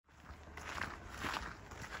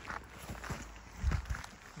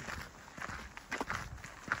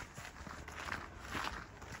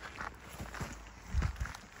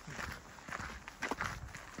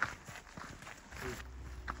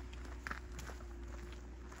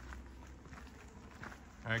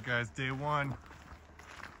All right, guys, day one.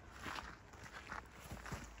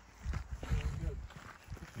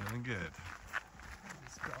 Feeling good.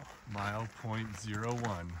 Let's go. Mile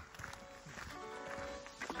 .01.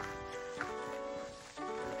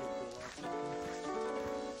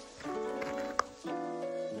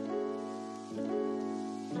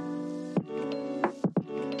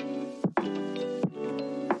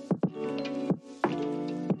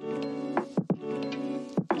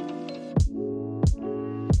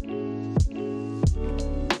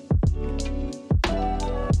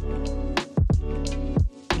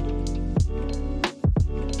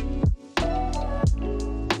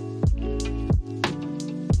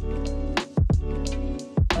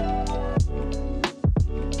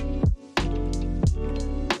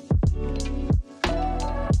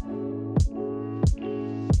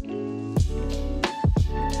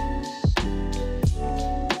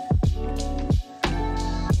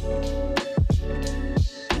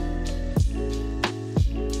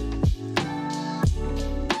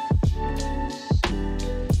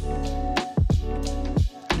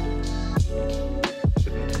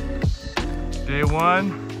 Day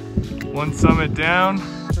one summit down.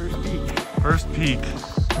 First peak.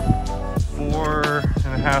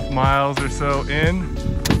 4.5 miles or so in.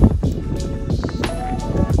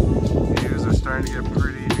 Views are starting to get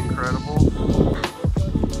pretty incredible.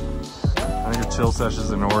 I think a chill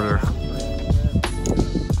session's in order.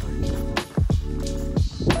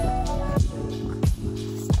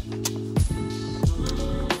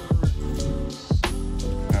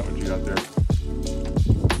 How would you got there?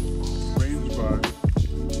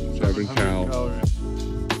 Calories.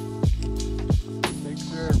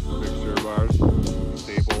 Mixture bars.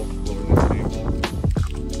 Staple. Wilderness staple.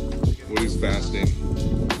 Woody's fasting.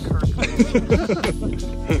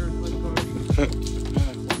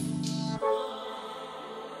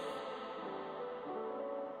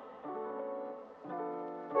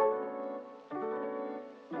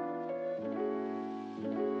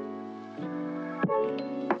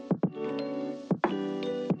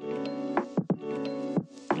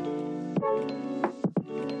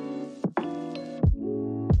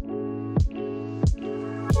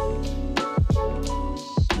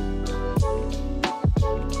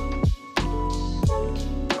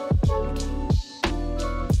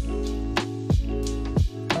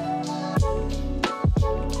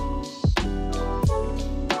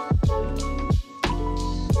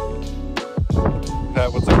 Pat,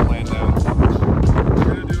 what's our plan now? We're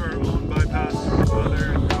going to do our own bypass through the weather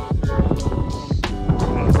and go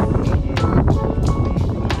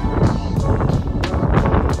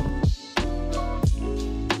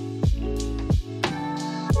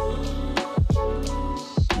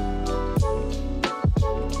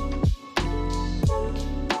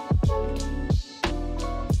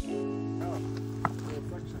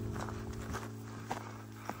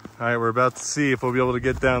All right, we're about to see if we'll be able to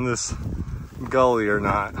get down this gully or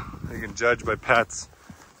not. You can judge by Pat's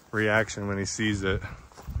reaction when he sees it.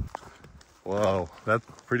 Whoa, that's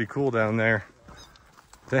pretty cool down there.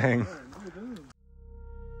 Dang.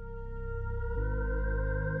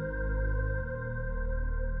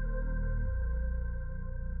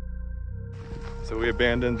 So we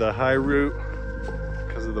abandoned the high route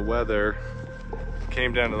because of the weather.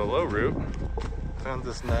 Came down to the low route. Found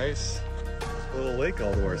this nice little lake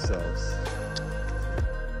all to ourselves.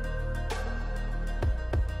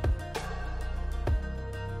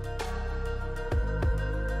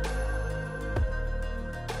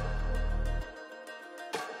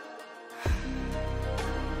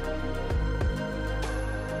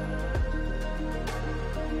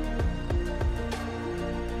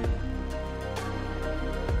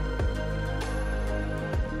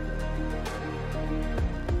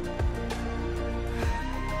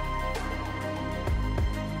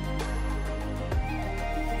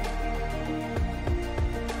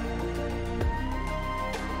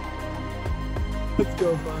 Let's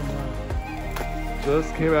go find that.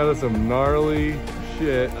 Just came out of some gnarly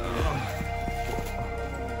shit.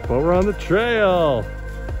 But we're on the trail.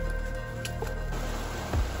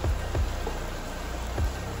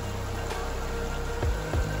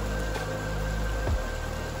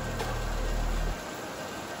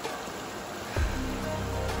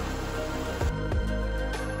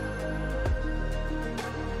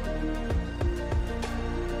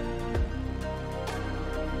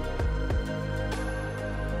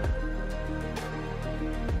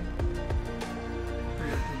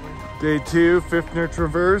 Day 2, Pfiffner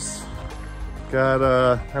Traverse. Got,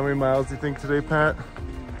 how many miles do you think today, Pat?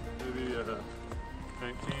 Maybe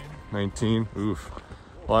 19. 19, oof.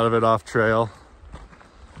 A lot of it off trail.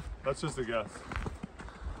 That's just a guess.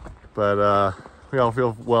 But We all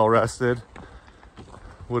feel well rested.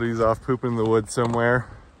 Woody's off pooping in the woods somewhere.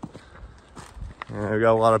 And we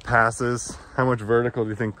got a lot of passes. How much vertical do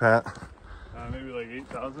you think, Pat? Maybe like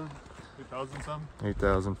 8,000 some.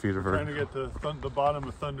 8,000 feet of vertical. Trying to get to the bottom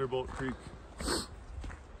of Thunderbolt Creek.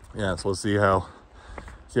 Yeah, so we'll see how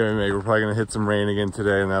we make. We're probably gonna hit some rain again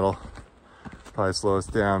today, and that'll probably slow us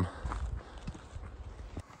down.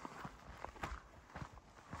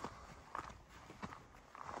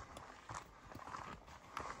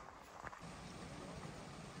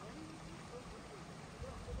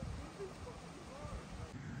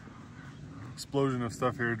 Explosion of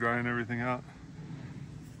stuff here, drying everything out.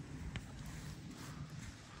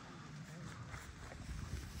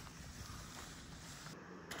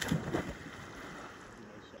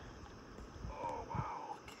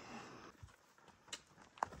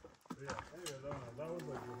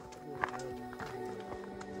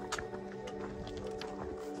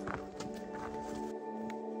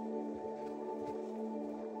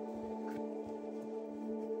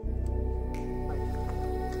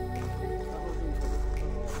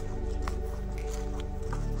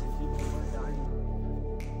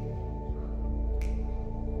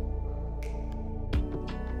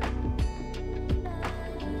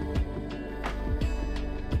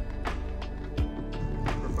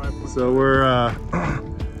 So we're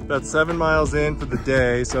about 7 miles in for the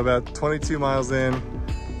day, so about 22 miles in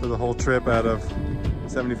for the whole trip out of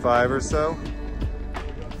 75 or so.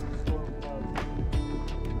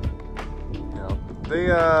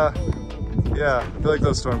 Yeah, I feel like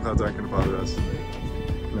those storm clouds aren't gonna bother us.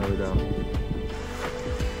 No, they don't.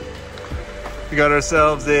 We got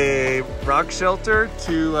ourselves a rock shelter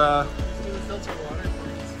to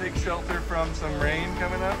take shelter from some rain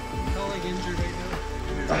coming up. Injured right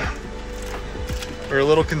now. We're a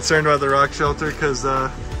little concerned about the rock shelter because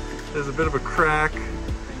there's a bit of a crack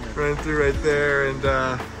running through right there, and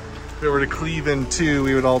if it were to cleave in two,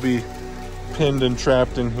 we would all be pinned and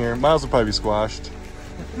trapped in here. Miles would probably be squashed.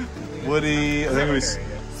 Woody, I think we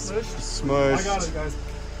smushed. I got it, guys.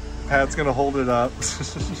 Pat's gonna hold it up.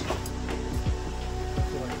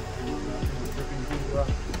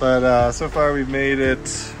 But so far we've made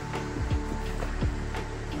it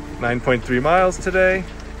 9.3 miles today.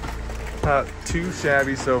 Not too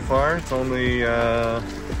shabby so far. It's only 2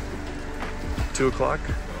 o'clock.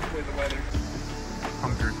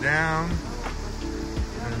 Hunkered down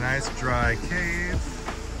in a nice dry cave.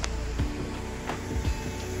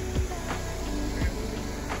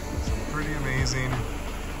 Some pretty amazing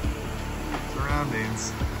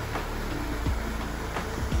surroundings.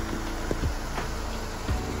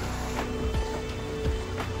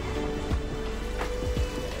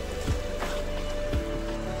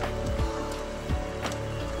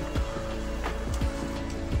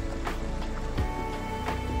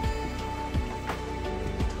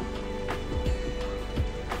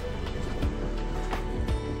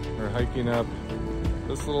 Hiking up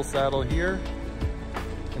this little saddle here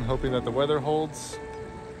and hoping that the weather holds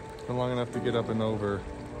for long enough to get up and over.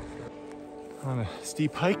 On a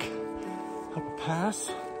steep hike up a pass.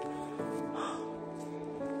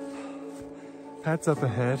 Pat's up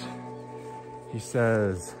ahead. He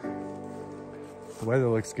says the weather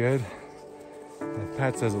looks good. And if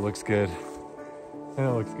Pat says it looks good, then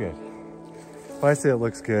it looks good. If I say it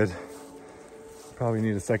looks good, I probably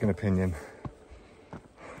need a second opinion.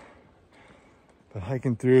 But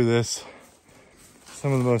hiking through this,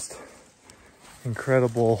 some of the most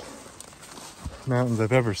incredible mountains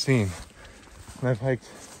I've ever seen. And I've hiked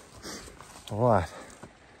a lot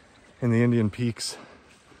in the Indian Peaks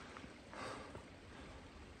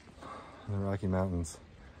and the Rocky Mountains.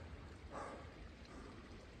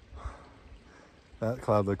 That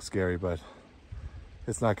cloud looks scary, but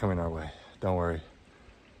it's not coming our way. Don't worry,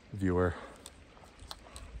 viewer.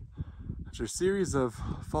 After a series of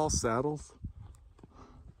false saddles,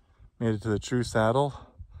 made it to the true saddle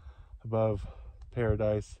above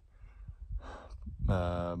Paradise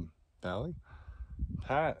Valley.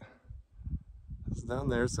 Pat is down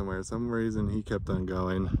there somewhere. Some reason he kept on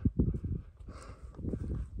going.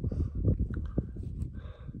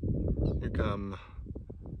 Here come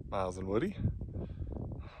Miles and Woody.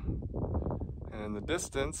 And in the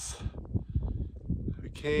distance, we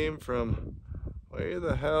came from way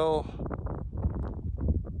the hell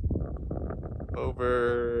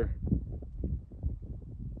over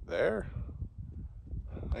there,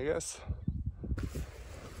 I guess.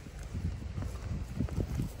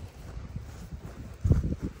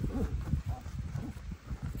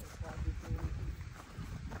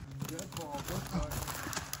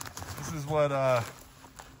 This is what the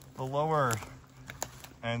lower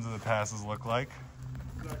ends of the passes look like.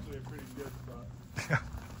 It's actually a pretty good spot.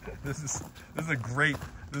 This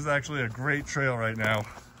is actually a great trail right now,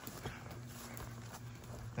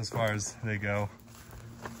 as far as they go.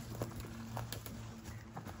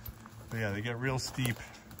 But yeah, they get real steep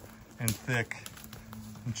and thick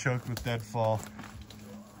and choked with deadfall.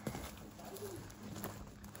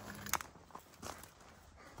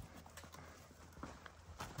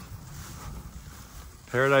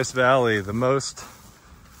 Paradise Valley, the most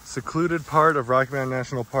secluded part of Rocky Mountain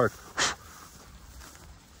National Park.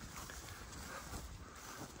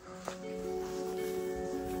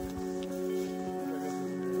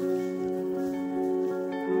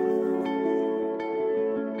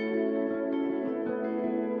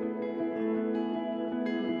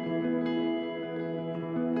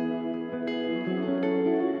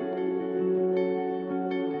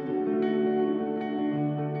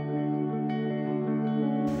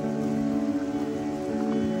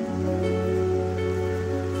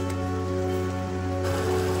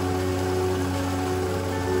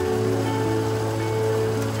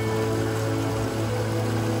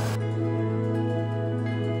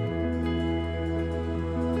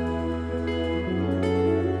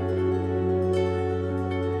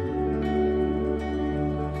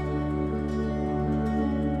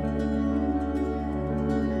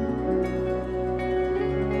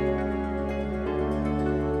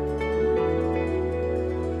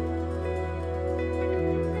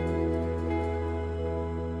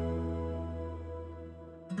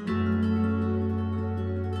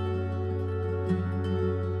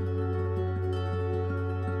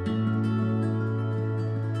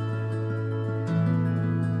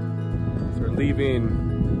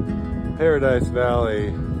 Leaving Paradise Valley.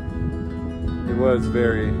 It was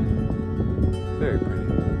very, very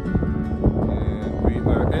pretty. And we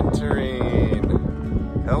are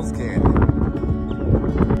entering Hell's Canyon.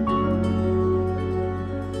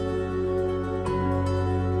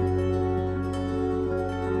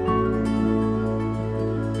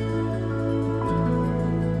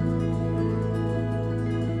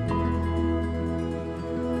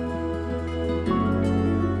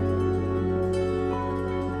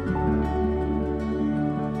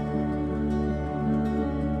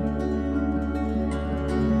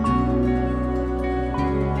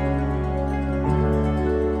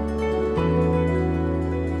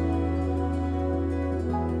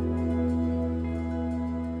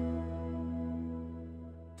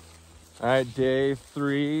 All right, day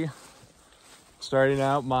 3, starting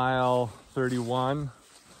out mile 31.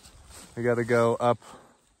 We got to go up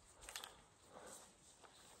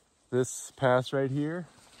this pass right here.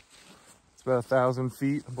 It's about 1,000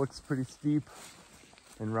 feet. It looks pretty steep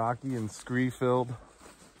and rocky and scree filled.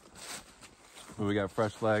 But we got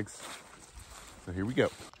fresh legs. So here we go.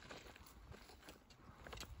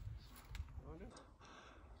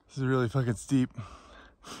 This is really fucking steep.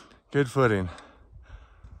 Good footing,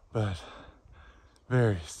 but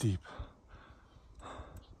very steep.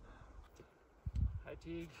 Hi,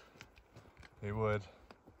 Teague. They would.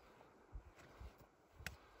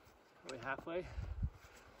 Are we halfway? I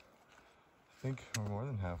think we're more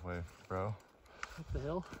than halfway, bro. Up the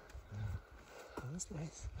hill? Yeah. Oh, that's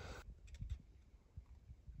nice.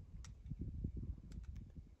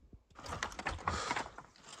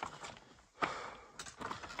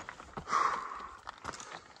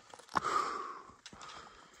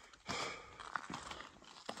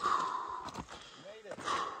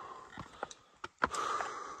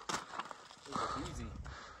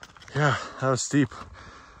 Yeah, that was steep.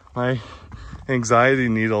 My anxiety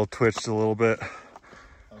needle twitched a little bit.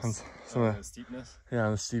 On the steepness? Yeah,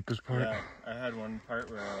 on the steepest part. Yeah, I had one part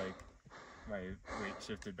where like my weight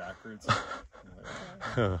shifted backwards.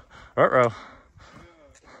 Uh-oh.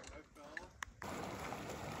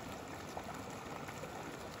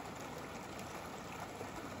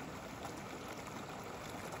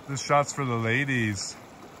 This shot's for the ladies.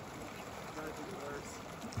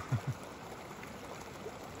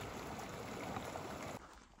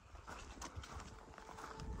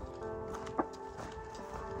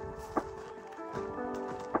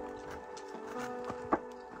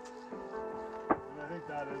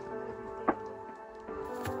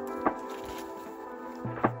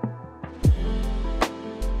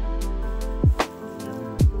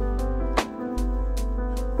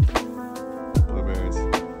 Blueberries.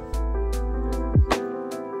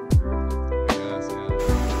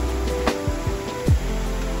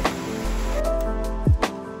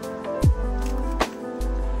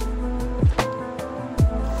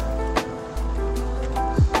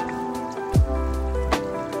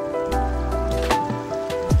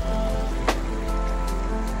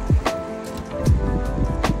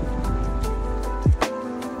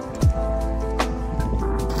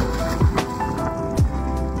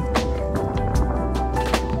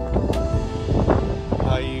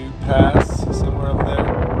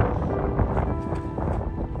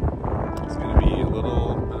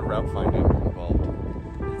 route finding involved?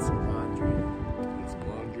 It's some laundry. It's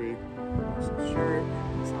laundry. Some shirt,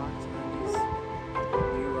 socks, undies,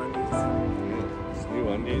 new undies. Yeah, it's new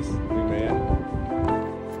undies, new man.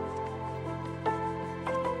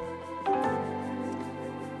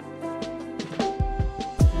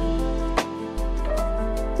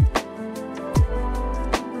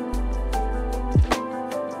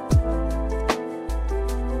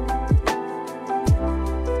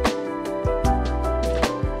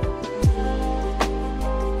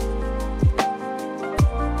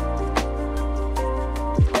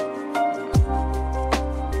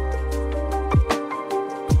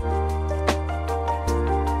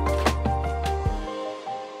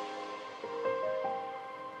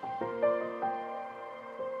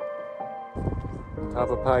 Top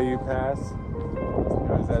of Paiute Pass. It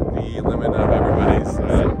was at the limit of everybody's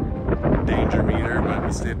danger meter, but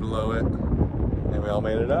we stayed below it, and we all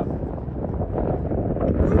made it up.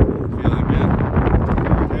 Feeling good.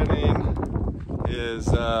 Heading is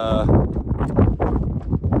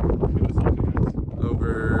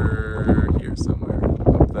over here somewhere,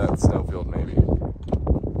 up that snowfield maybe.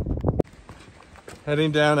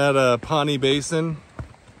 Heading down at a Pawnee Basin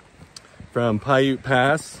from Paiute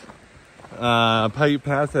Pass. Paiute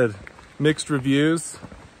Pass had mixed reviews.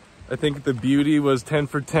 I think the beauty was 10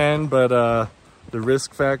 for 10, but the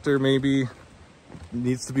risk factor maybe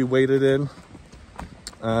needs to be weighted in.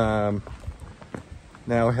 Now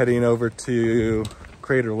heading over to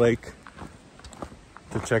Crater Lake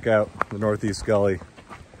to check out the Northeast Gully,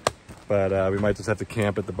 but we might just have to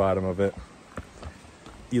camp at the bottom of it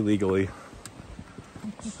illegally.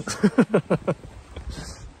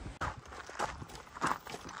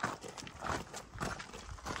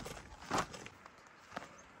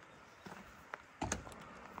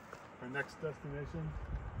 Our next destination,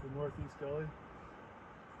 the Northeast Gully.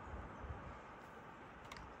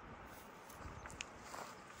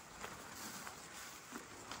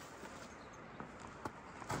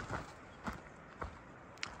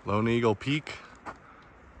 Lone Eagle Peak.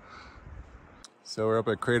 So we're up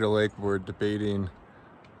at Crater Lake. We're debating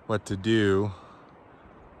what to do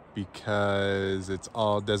because it's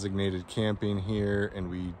all designated camping here and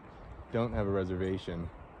we don't have a reservation.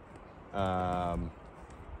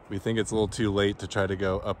 We think it's a little too late to try to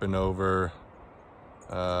go up and over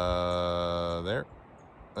there.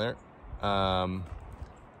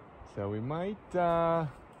 So we might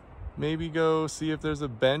maybe go see if there's a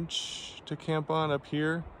bench to camp on up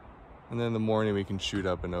here, and then in the morning we can shoot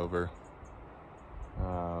up and over.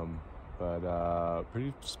 But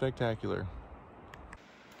pretty spectacular. I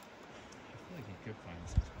feel like you could find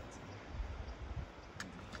some spots here.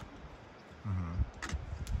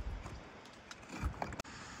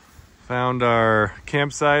 Found our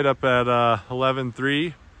campsite up at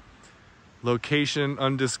 11-3, location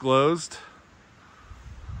undisclosed,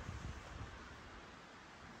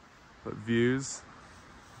 but views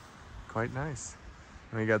quite nice.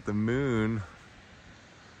 And we got the moon.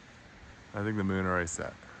 I think the moon already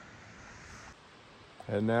set.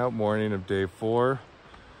 Heading out, morning of day 4,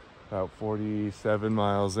 about 47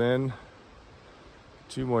 miles in.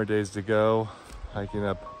 2 more days to go, hiking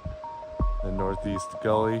up the Northeast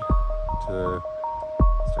Gully to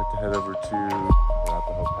start to head over to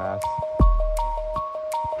Arapahoe Pass.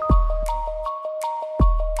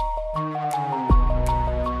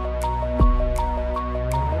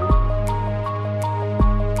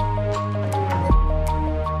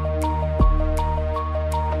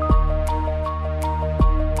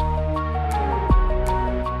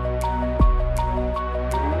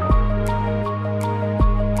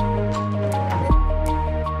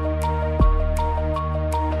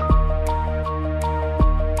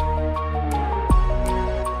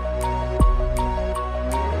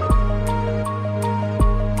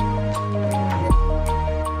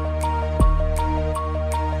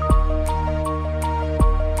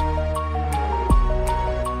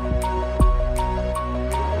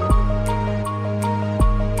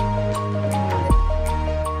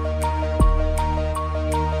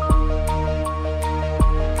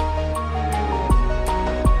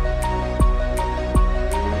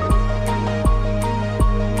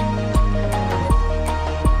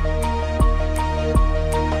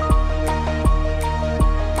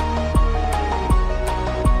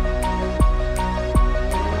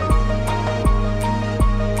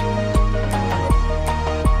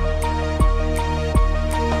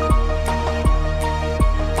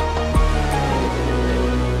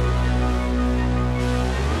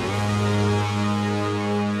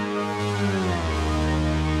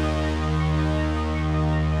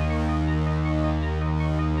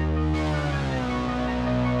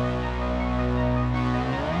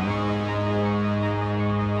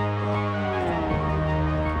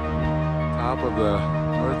 top of the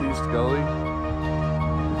northeast gully.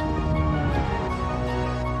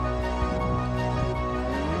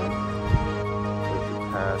 We could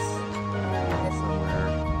pass somewhere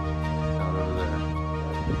out over there.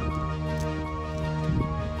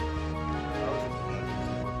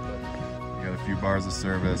 We got a few bars of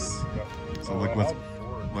service. So look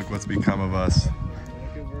what's become of us.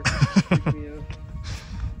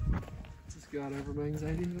 Just got over my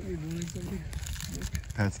anxiety.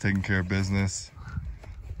 Pat's taking care of business.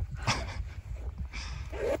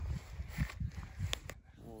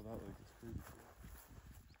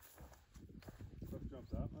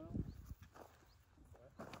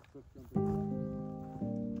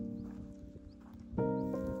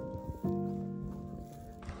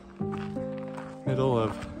 Middle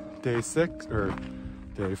of day 6 or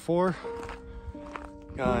day 4.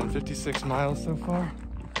 Gone 56 miles so far.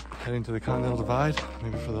 Heading to the Continental Divide,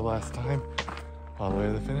 maybe for the last time, all the way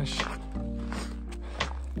to the finish.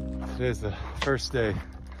 Today's the first day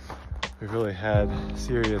we've really had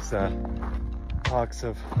serious talks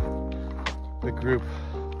of the group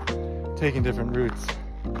taking different routes.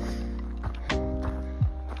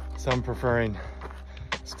 Some preferring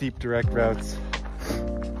steep direct routes,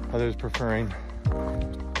 others preferring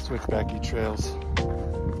switchbacky trails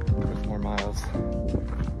with more miles.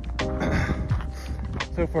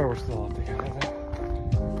 So far we're still all together.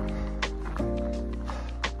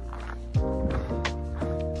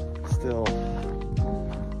 Still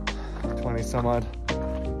 20 some odd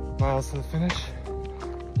miles to the finish.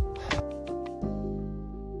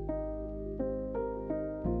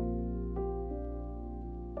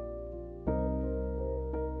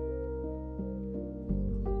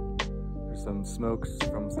 There's some smokes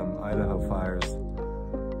from some Idaho fires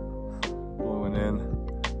blowing in,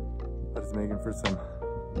 but it's making for some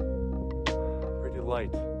pretty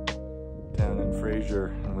light down in Fraser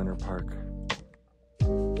and Winter Park.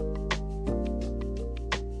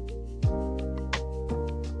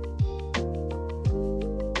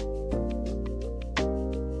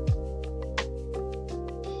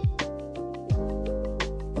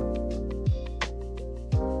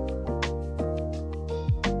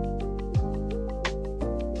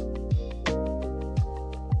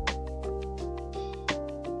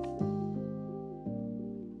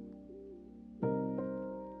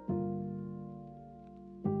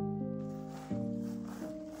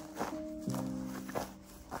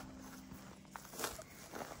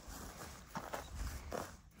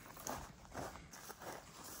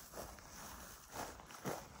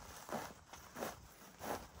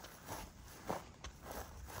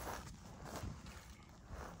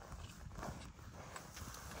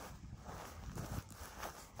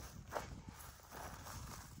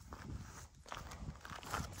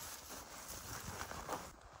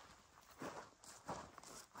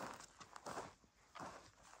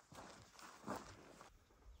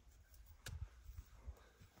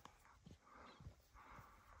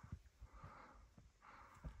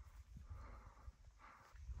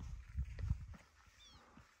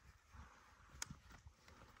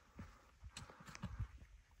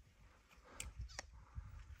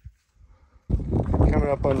 Coming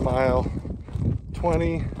up on mile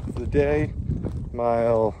 20 of the day,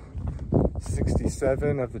 mile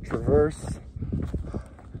 67 of the Traverse.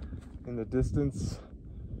 In the distance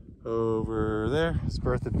over there is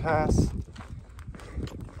Berthoud Pass.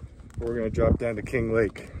 We're gonna drop down to King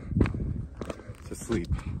Lake to sleep.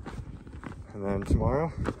 And then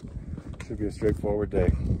tomorrow should be a straightforward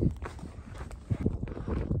day.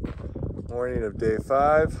 Morning of day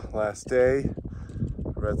 5, last day.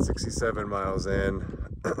 We're at 67 miles in.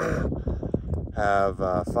 Have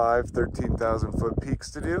 5 13,000 foot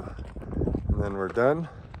peaks to do, and then we're done,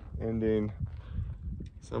 ending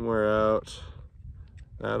somewhere out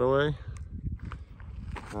that way.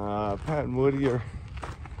 Pat and Woody are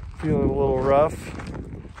feeling a little rough,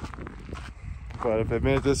 but if they've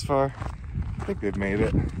made it this far, I think they've made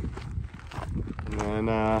it. And then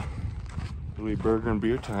it'll be burger and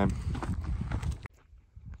beer time.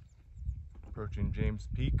 Approaching James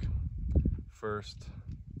Peak, first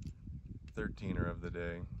 13er of the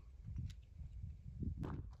day.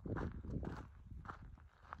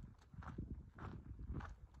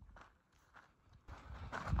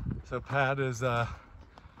 So Pat is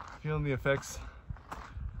feeling the effects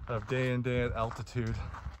of day in, day at altitude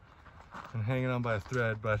and hanging on by a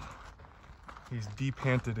thread, but he's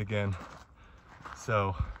depanted again.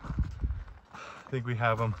 So I think we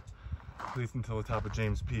have him at least until the top of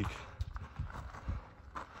James Peak.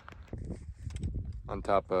 On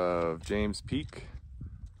top of James Peak,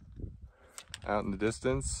 out in the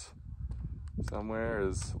distance somewhere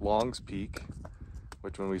is Long's Peak,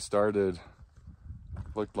 which when we started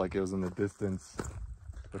looked like it was in the distance,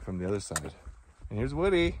 but from the other side. And here's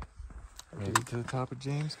Woody. Made it to the top of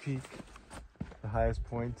James Peak, the highest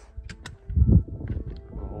point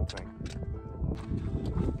of the whole thing.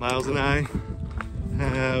 Miles and I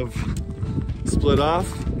have split off.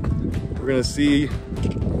 We're gonna see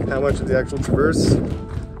how much of the actual traverse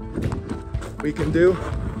we can do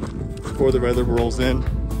before the weather rolls in.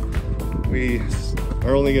 We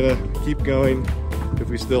are only gonna keep going if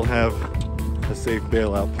we still have a safe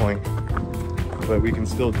bailout point, but we can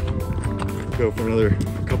still go for another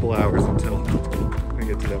couple hours until we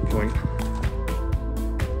get to that point.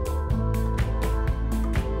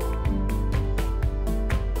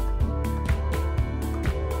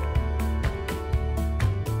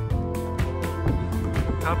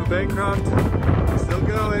 Top of Bancroft, still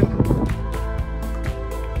going.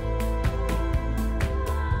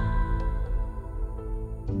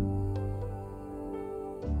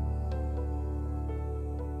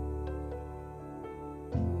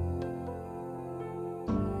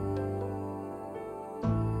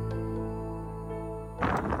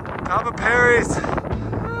 Top of Perry's.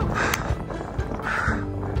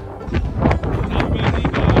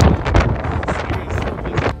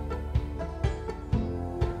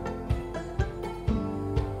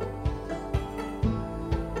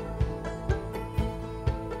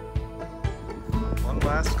 One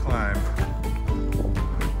last climb.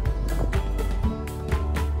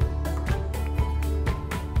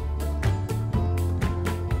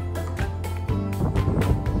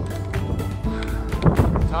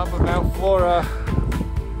 Top of Mount Flora.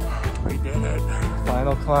 We did it.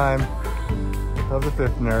 Final climb of the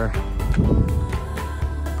Pfiffner.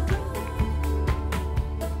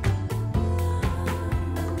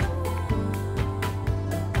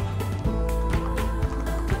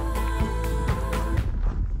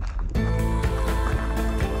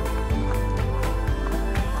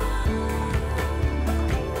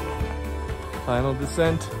 Final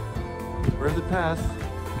descent. Where's the pass?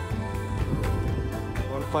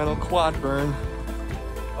 One final quad burn.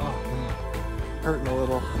 Oh man, hurting a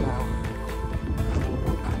little now.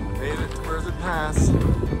 Made it to Burzard Pass.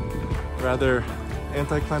 Rather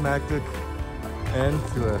anticlimactic end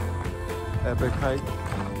to a epic hike.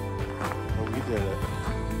 But we did it.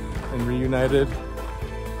 And reunited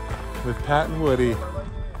with Pat and Woody.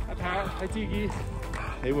 Hi Pat, hi Tiki.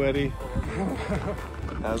 Hey Woody.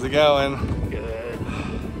 How's it going? Good.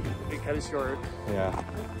 We cut it short. Yeah.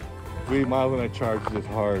 Miles and I charged it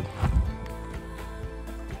hard.